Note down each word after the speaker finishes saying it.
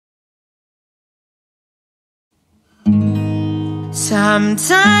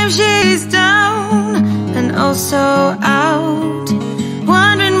Sometimes she's down and also out,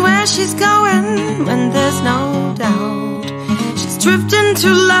 wondering where she's going when there's no doubt. She's drifting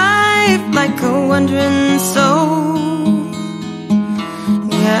through life like a wandering soul.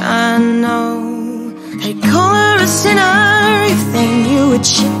 Yeah, I know they call her a sinner if they knew what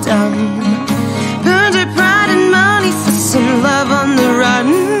she'd done.